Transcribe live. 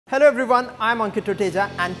Hello everyone, I am Ankit Tuteja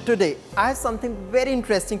and today I have something very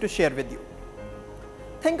interesting to share with you.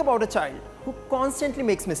 Think about a child who constantly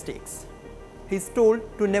makes mistakes. He is told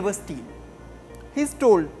to never steal. He is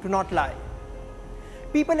told to not lie.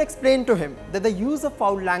 People explain to him that the use of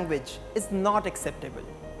foul language is not acceptable.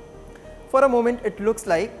 For a moment it looks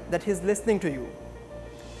like that he is listening to you.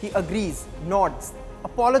 He agrees, nods,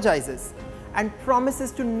 apologizes and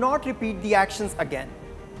promises to not repeat the actions again.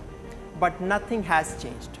 But nothing has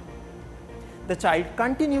changed. The child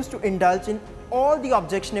continues to indulge in all the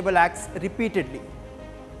objectionable acts repeatedly.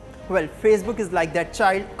 Well, Facebook is like that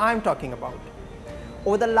child I am talking about.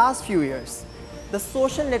 Over the last few years, the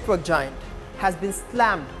social network giant has been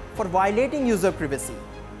slammed for violating user privacy,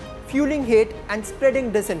 fueling hate and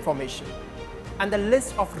spreading disinformation. And the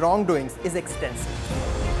list of wrongdoings is extensive.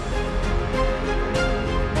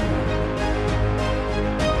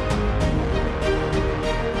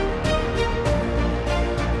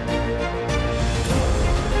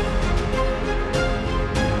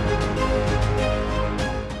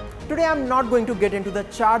 Today I am not going to get into the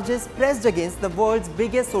charges pressed against the world's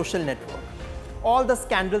biggest social network. All the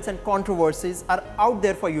scandals and controversies are out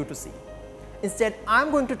there for you to see. Instead, I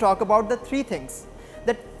am going to talk about the three things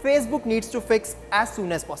that Facebook needs to fix as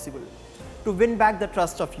soon as possible to win back the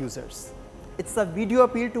trust of users. It's a video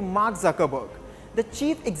appeal to Mark Zuckerberg, the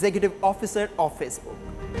Chief Executive Officer of Facebook.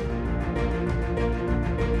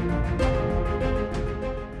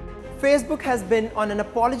 Facebook has been on an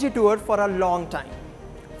apology tour for a long time.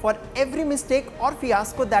 For every mistake or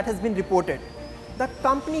fiasco that has been reported, the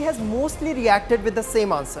company has mostly reacted with the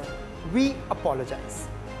same answer: we apologize.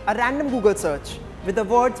 A random Google search with the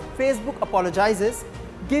words Facebook apologizes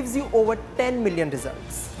gives you over 10 million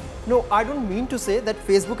results. No, I don't mean to say that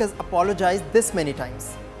Facebook has apologized this many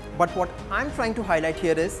times. But what I'm trying to highlight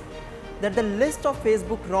here is that the list of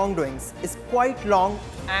Facebook wrongdoings is quite long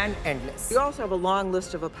and endless. We also have a long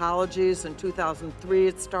list of apologies. In 2003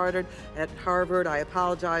 it started at Harvard. I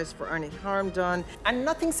apologize for any harm done. And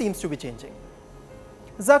nothing seems to be changing.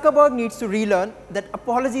 Zuckerberg needs to relearn that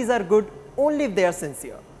apologies are good only if they are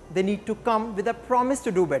sincere. They need to come with a promise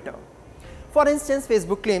to do better. For instance,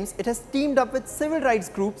 Facebook claims it has teamed up with civil rights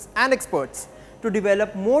groups and experts to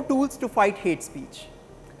develop more tools to fight hate speech.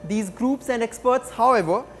 These groups and experts,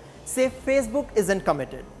 however, say Facebook isn't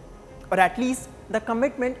committed, or at least the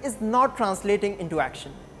commitment is not translating into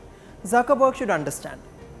action. Zuckerberg should understand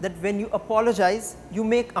that when you apologize, you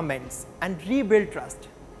make amends and rebuild trust.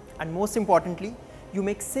 And most importantly, you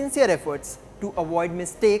make sincere efforts to avoid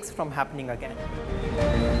mistakes from happening again.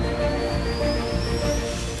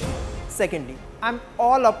 Secondly, I'm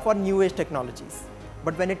all up for new age technologies.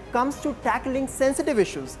 But when it comes to tackling sensitive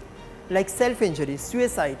issues like self-injury,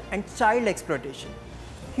 suicide, and child exploitation,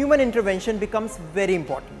 human intervention becomes very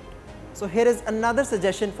important. So here is another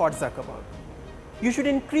suggestion for Zuckerberg. You should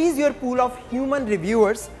increase your pool of human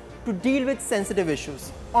reviewers to deal with sensitive issues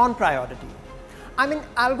on priority. I mean,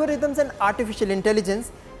 algorithms and artificial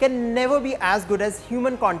intelligence can never be as good as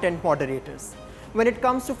human content moderators when it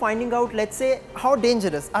comes to finding out, let's say, how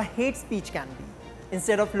dangerous a hate speech can be.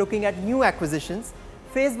 Instead of looking at new acquisitions,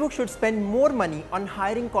 Facebook should spend more money on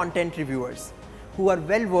hiring content reviewers who are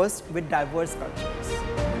well versed with diverse cultures.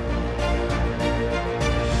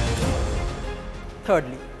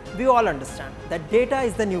 Thirdly, we all understand that data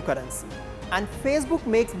is the new currency and Facebook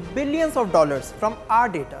makes billions of dollars from our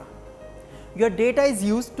data. Your data is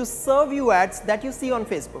used to serve you ads that you see on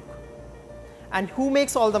Facebook. And who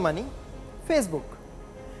makes all the money? Facebook.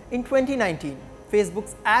 In 2019,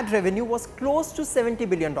 Facebook's ad revenue was close to $70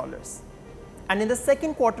 billion. And in the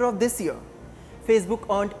second quarter of this year, Facebook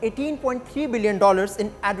earned $18.3 billion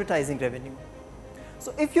in advertising revenue.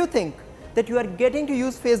 So if you think that you are getting to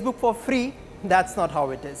use Facebook for free, that's not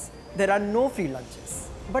how it is. There are no free lunches.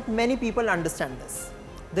 But many people understand this.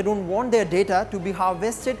 They don't want their data to be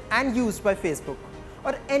harvested and used by Facebook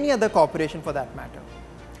or any other corporation for that matter.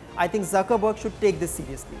 I think Zuckerberg should take this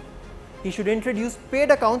seriously. He should introduce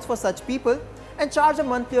paid accounts for such people and charge a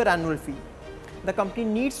monthly or annual fee. The company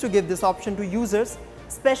needs to give this option to users,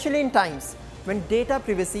 especially in times when data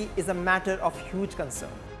privacy is a matter of huge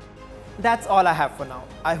concern. That's all I have for now.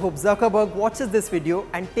 I hope Zuckerberg watches this video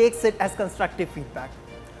and takes it as constructive feedback.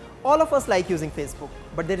 All of us like using Facebook,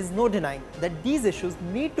 but there is no denying that these issues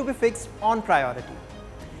need to be fixed on priority.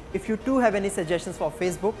 If you too have any suggestions for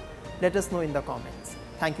Facebook, let us know in the comments.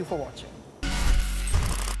 Thank you for watching.